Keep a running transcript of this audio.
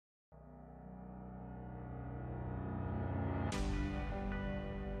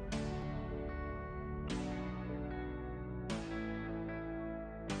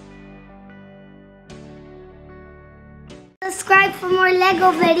subscribe for more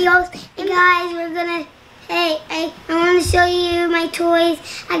Lego videos. And guys, we're gonna, I want to show you my toys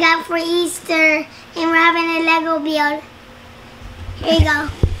I got for Easter. And we're having a Lego build. Here you go.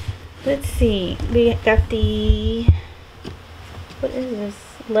 Let's see. We got the, what is this?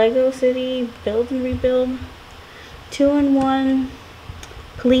 Lego City Build and Rebuild 2-in-1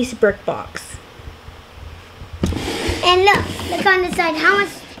 police brick box. And look on the side. How much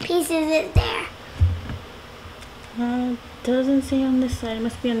pieces is there? Doesn't say on this side. It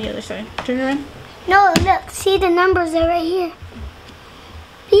must be on the other side. Turn around. No, look. See, the numbers are right here.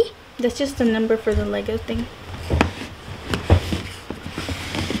 See? That's just the number for the Lego thing.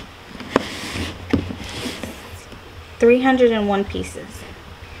 $301 pieces.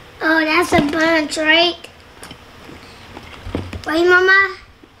 Oh, that's a bunch, right? Right, Mama?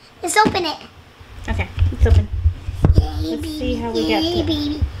 Let's open it. Okay, it's open. Yay, Let's baby. see how we get Yay, there.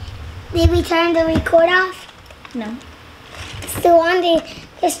 baby. Did we turn the record off? No. Still on the,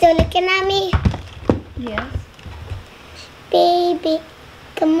 you're still looking at me? Yes. Baby,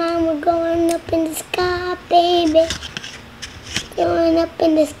 come on, we're going up in the sky, baby. Going up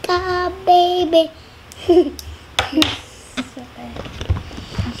in the sky, baby.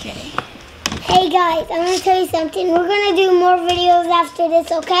 Okay. Hey guys, I'm going to tell you something. We're going to do more videos after this,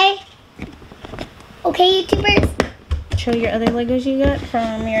 okay? Okay, YouTubers? Show your other Legos you got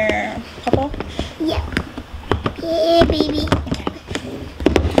from your papa. Yeah. Yeah, baby.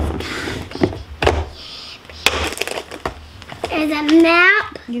 There's a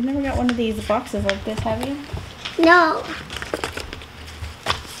map. You've never got one of these boxes like this, have you? No.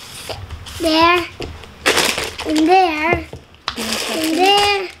 There. And there. And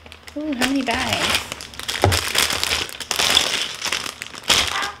there. Ooh, how many bags?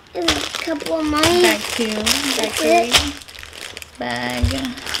 There's a couple of mine. Bag 2, bag 3, bag.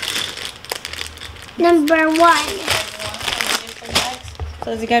 Number 1.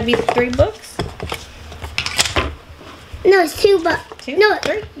 So has it got to be 3 books? No, it's 2 books. 2? No,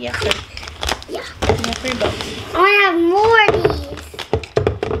 3? Yeah, 3. yeah. You have 3 books. I want to have more of these.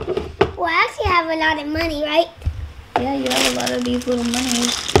 Well, I actually have a lot of money, right? Yeah, you have a lot of these little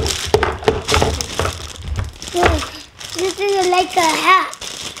minis. Well, this is like a hat.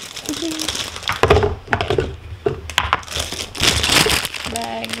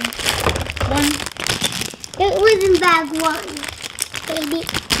 Bag 1. It was in bag 1, baby.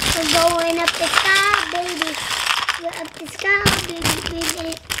 We're going up the sky, baby. We're up the sky, baby,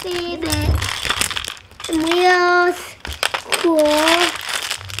 baby, baby. Some wheels. Cool.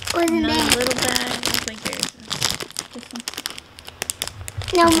 What's in Another there? little bag. Looks like there's this one.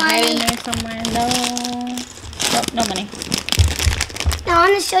 No Right in money. there somewhere. No. Oh, no money. Now I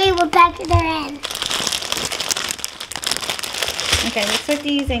want to show you what packet they're in. Okay, let's put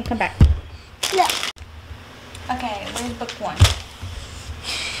these and come back. Look. Okay, where's book 1?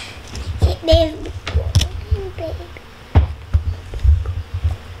 There's baby.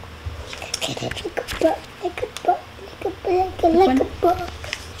 Like a book.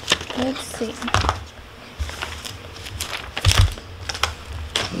 Let's see.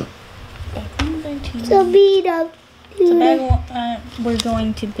 So beat up. So bag 1, we're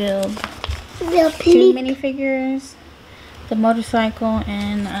going to build The 2 minifigures, the motorcycle,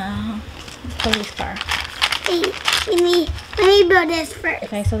 and police car. Hey, let me build this first.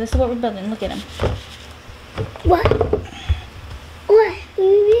 Okay, so this is what we're building. Look at him. What? What? What are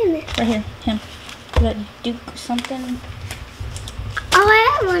you doing? Right here. Him. You got Duke something. Oh,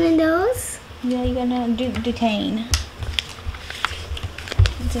 I have one of those. Yeah, you got no Duke Duquesne.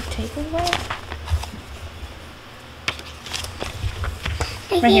 Is it tape away?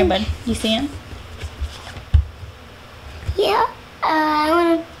 Right here, bud. You see him? Yeah. I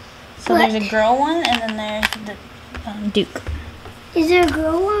want to. So there's a girl one, and then there's the Duke. Is there a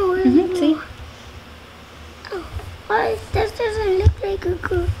girl one? Where's the girl? See? Oh, why? That doesn't look like a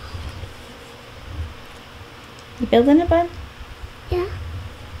girl. You building it, bud? Yeah.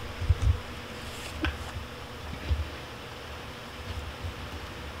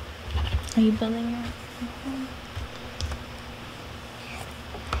 Are you building it?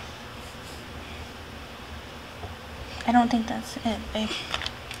 I don't think that's it, babe.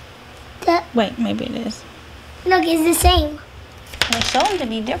 Wait, maybe it is. Look, it's the same. They show them to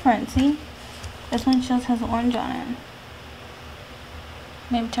be different, see? This one shows has orange on it.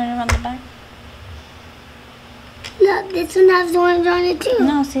 Maybe turn it around the back. Look, this one has orange on it too.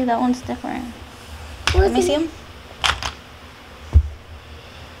 No, see, that one's different. Let me see him.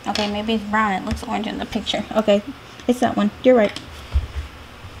 Okay, maybe it's brown. It looks orange in the picture. Okay, it's that one. You're right.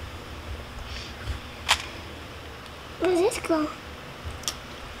 Where's this go?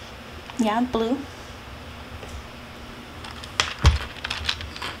 Yeah, blue.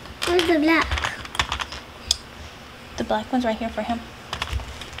 Where's the black? The black one's right here for him.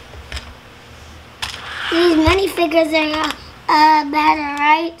 These minifigures are better,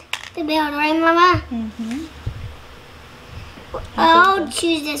 right? To build, right, Mama? Mm-hmm. I'll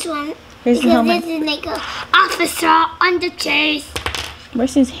choose this one. Here's the because helmet. this is like a officer on the chase.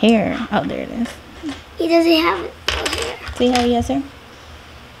 Where's his hair? Oh, there it is. He doesn't have it here. See how he has hair?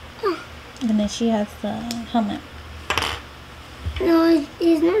 Oh. And then she has the helmet. No,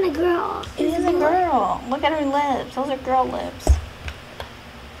 he's not a girl. It is a girl. Look at her lips. Those are girl lips.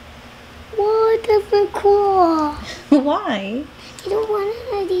 Whoa, that's cool. Why? I don't want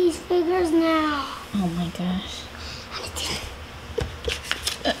any of these figures now. Oh my gosh.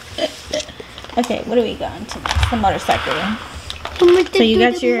 Okay, what do we got into next? The motorcycle. So you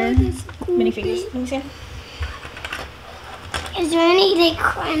got your minifigures. Let me see. Is there any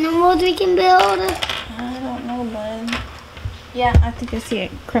like animals we can build? I don't know, bud. Yeah, I think I see a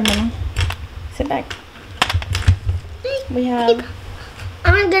criminal. Sit back. We have...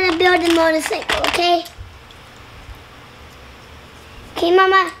 I'm gonna build a motorcycle, okay? Okay,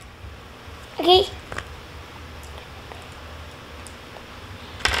 Mama? Okay?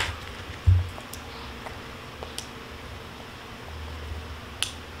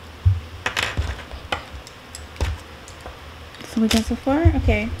 So we got so far?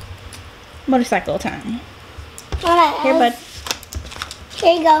 Okay. Motorcycle time. Mama, Here, bud.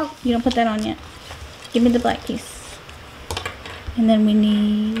 here you go. You don't put that on yet. Give me the black piece. And then we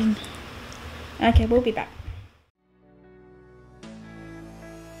need... Okay, we'll be back.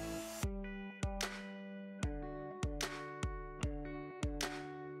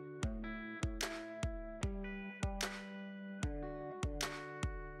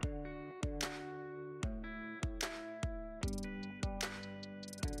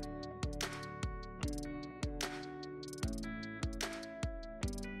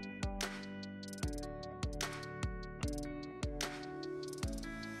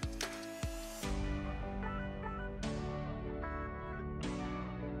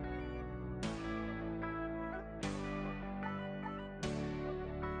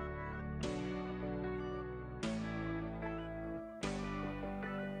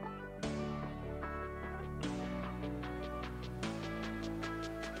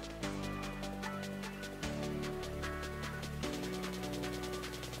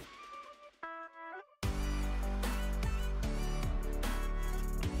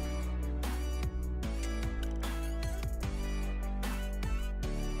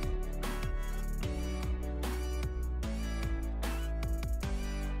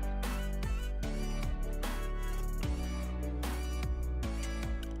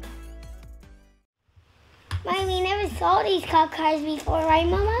 Mommy, we never saw these cop cars before, right,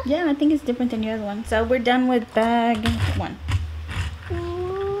 Mama? Yeah, I think it's different than your other one. So we're done with bag 1.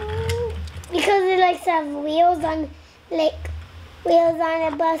 Because it likes to have wheels on, like, wheels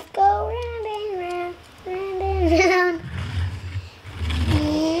on a bus go round and round, round and round.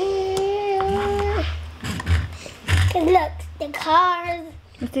 Cause look, the cars.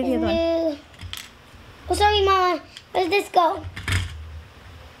 Let's do the other one. Oh, sorry, Mama. Where does this go?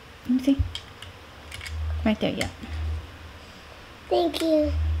 Let me see. Right there, yeah. Thank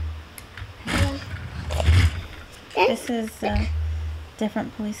you. Yeah. This is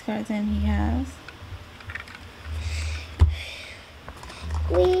different police cars than he has.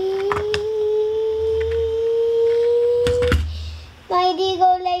 Why do you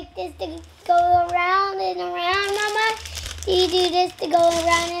go like this to go around and around, Mama? Do you do this to go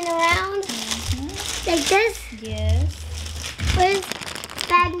around and around? Mm-hmm. Like this? Yes. Where's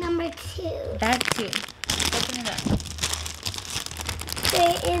bag number 2? Bag 2. Open it up.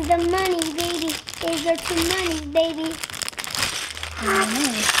 Where is the money, baby? Is there 2 money, baby? I don't know.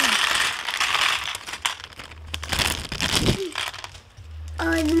 Let's see.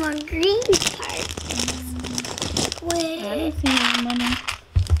 Oh, it's more green parts. I Where? don't see any money.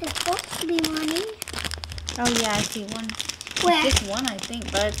 There's supposed to be money. Oh yeah, I see one. Where? Just one, I think,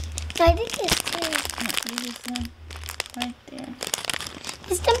 but So I think it's 2. no, maybe this one right there.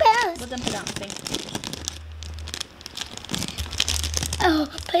 It's the bells. We'll dump it out. Thank you. Oh,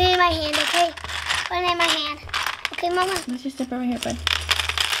 put it in my hand, okay? Put it in my hand. Okay, Mama? Let's just step over here, bud.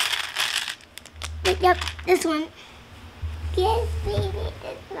 Yep, this one. Yes, baby,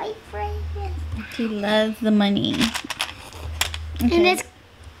 that's my friend. He loves the money. Okay. And it's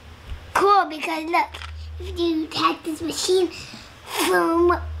cool because look, if you hack this machine,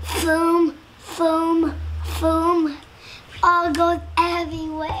 boom, boom, boom, boom, all goes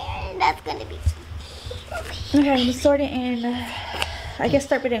everywhere, and that's gonna be. Okay, let's sort it and I guess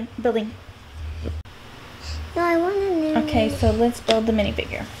start building. No, I want to know. Okay, so let's build the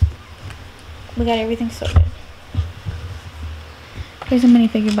minifigure. We got everything sorted. Here's a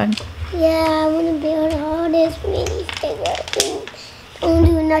minifigure bug. Yeah, I want to build all this minifigure thing. Don't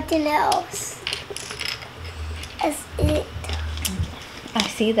do nothing else. That's it. I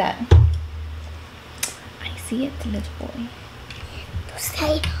see that. I see it, little boy.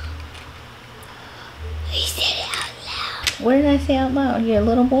 Say, we said it out loud. What did I say out loud? You're a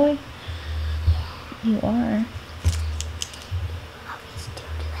little boy? You are. Always do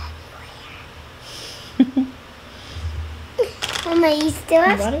everywhere. Mama, you still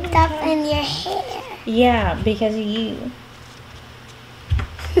have stuff in your hair. Yeah, because of you.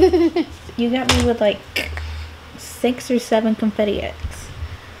 You got me with like 6 or 7 confetti eggs.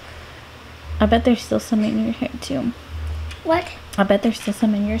 I bet there's still some in your hair too. What? I bet there's still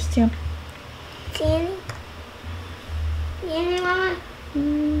some in yours too. See any? See any, Mama?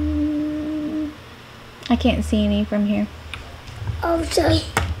 I can't see any from here. Oh, sorry.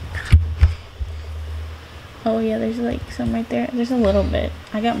 Oh yeah, there's like some right there. There's a little bit.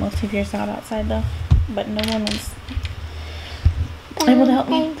 I got most of yours out outside though, but no one was able to help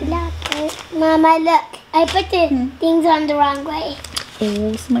me. Mama, look. I put the things on the wrong way.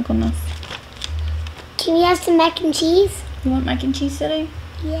 Oh, my goodness. Can we have some mac and cheese? You want mac and cheese today?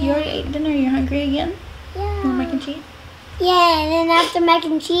 Yeah. You already ate dinner? You're hungry again? Yeah. You want mac and cheese? Yeah, and then after mac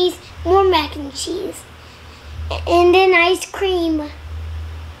and cheese, more mac and cheese. And then ice cream.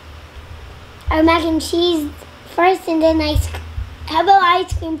 Or mac and cheese first and then ice cream. How about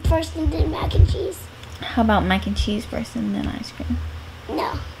ice cream first and then mac and cheese? How about mac and cheese first and then ice cream?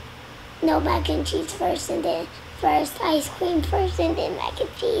 No. No, mac and cheese first and then first ice cream first and then mac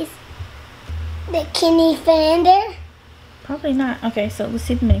and cheese. Can he fit in there? Probably not. Okay, so let's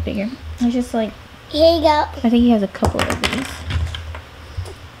see the minifigure. It's just like, Here you go. I think he has a couple of these.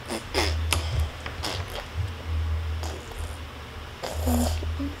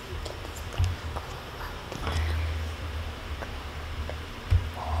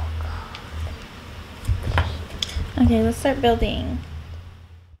 Okay, let's start building.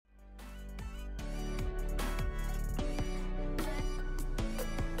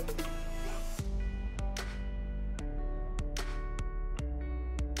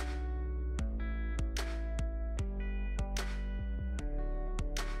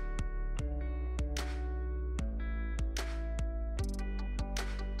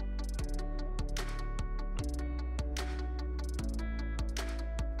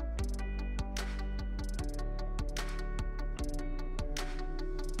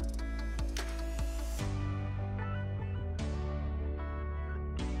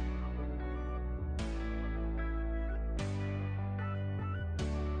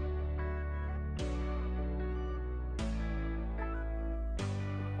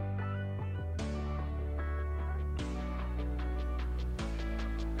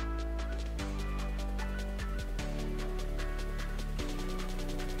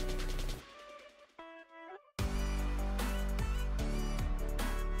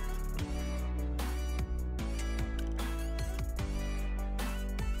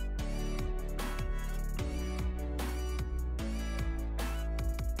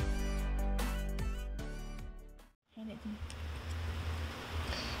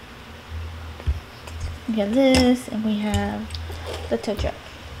 We have this, and we have the tow truck.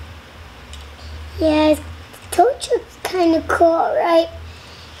 Yeah, the tow truck's kind of cool, right?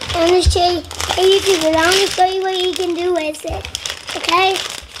 I'm going to show you, hey YouTubers, I'm going to show you what you can do with it, okay?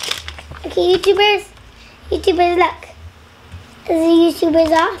 Okay, YouTubers, look. Is the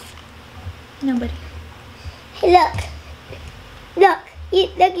YouTubers off? Nobody. Hey, look,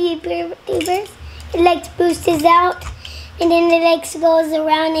 YouTubers. It like boosts out, and then it like goes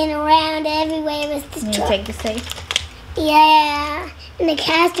around and around everywhere with the You truck. take the safe. Yeah, and the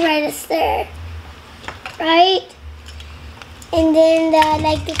cash register, right? And then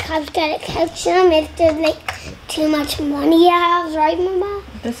the cops gotta catch them if there's like too much money out, right, Mama?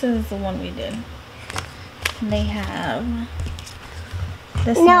 This is the one we did. And they have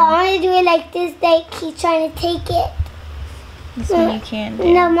this No, one. I want to do it like this. They keep trying to take it. This one you can do.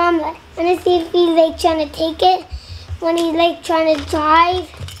 No, Mama. I want to see if he's like trying to take it. When he's like trying to drive,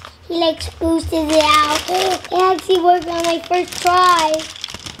 he like boosted it out. It actually worked on my first try.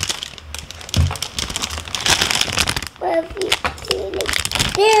 Well, if you do it like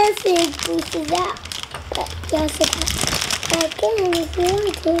this, it boosts it out. But just again, if you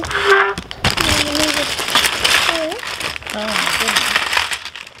want to. Oh my goodness.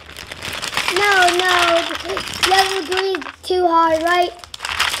 No, level 3 is too hard, right?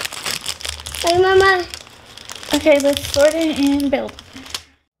 Right, Mama? Okay, let's sort it and build.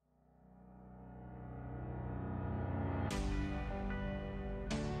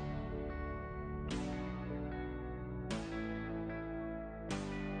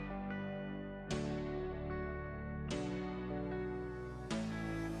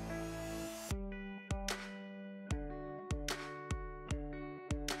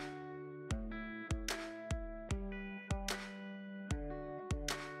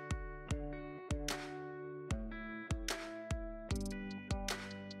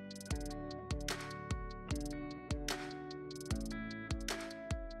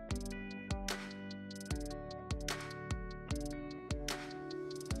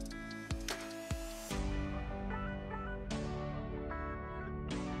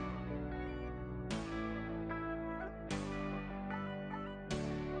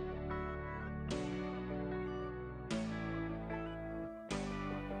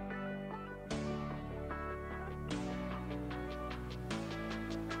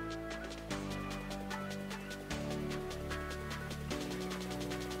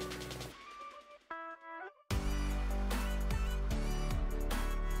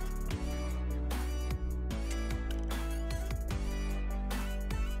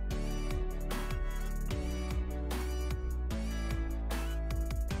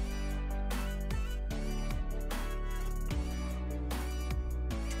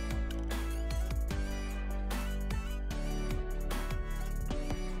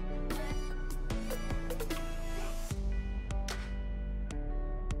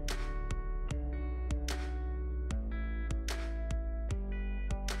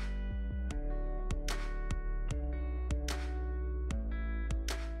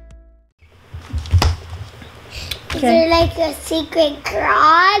 Is there like a secret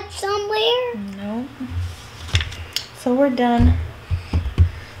garage somewhere? No. So we're done.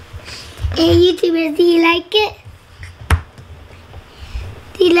 Hey YouTubers, do you like it?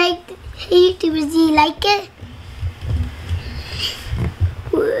 Do you like it? Hey YouTubers, do you like it?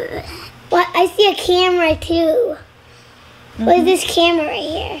 What? I see a camera too. What is this camera right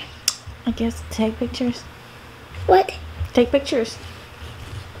here? I guess take pictures. What? Take pictures.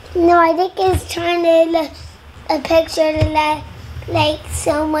 No, I think it's trying to look a picture of like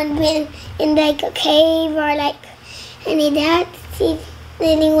someone been in like a cave or like any of that. See if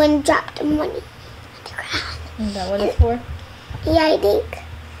anyone dropped the money on the ground. Is that what it's for? Yeah, I think.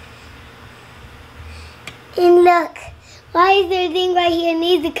 And look, why is there a thing right here? It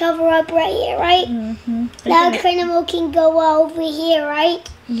needs to cover up right here, right? Mm-hmm. Now Carnival can go over here, right?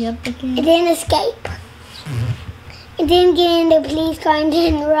 Yep, I can. And then escape. And then get in the police car and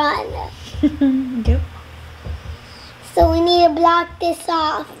then run. Yep. So we need to block this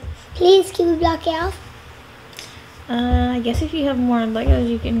off. Please, can we block it off? I guess if you have more Legos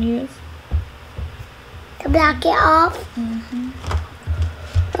you can use. To block it off. Mm-hmm.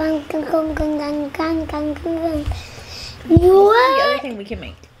 Gung, gung, gung, gung, gung, gung, gung, gung, gung. This is the other What? thing we can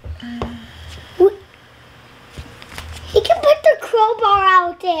make. He can put the crowbar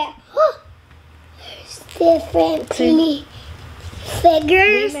out there. There's different See? We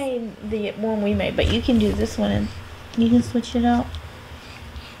figures. made the one we made, but you can do this one and you can switch it out.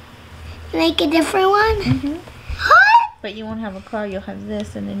 Make a different one. Mm-hmm. What? But you won't have a car, you'll have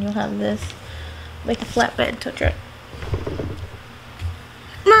this, and then you'll have this. Like a flatbed tow truck.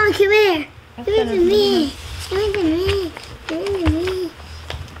 Mom, come here. I've Give it done to it. me. Give it to me. Give it to me.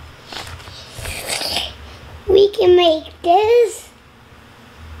 We can make this,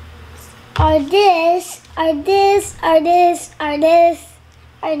 or this, or this, or this, or this,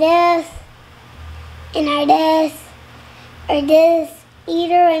 or this, and or this, or this,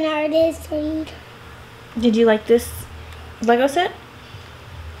 eater, and or this, or eater. Did you like this Lego set?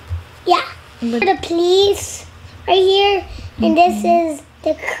 Yeah. But- The police right here, and this is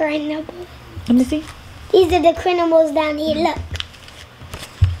the criminal. Let me see. These are the criminals down here. Look.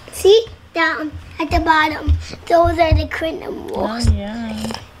 See? Down at the bottom. Those are the criminals. Oh,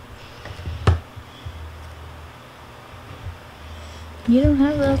 yeah. You don't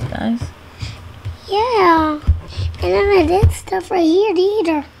have those guys. Yeah. And none of this stuff right here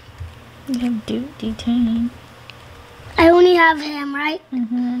either. You have Duke Detain. I only have him, right?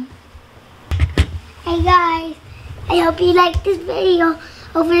 Mm-hmm. Hey guys, I hope you liked this video.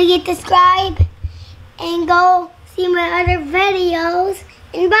 Don't forget to subscribe and go see my other videos.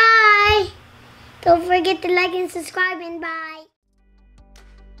 And bye. Don't forget to like and subscribe and bye.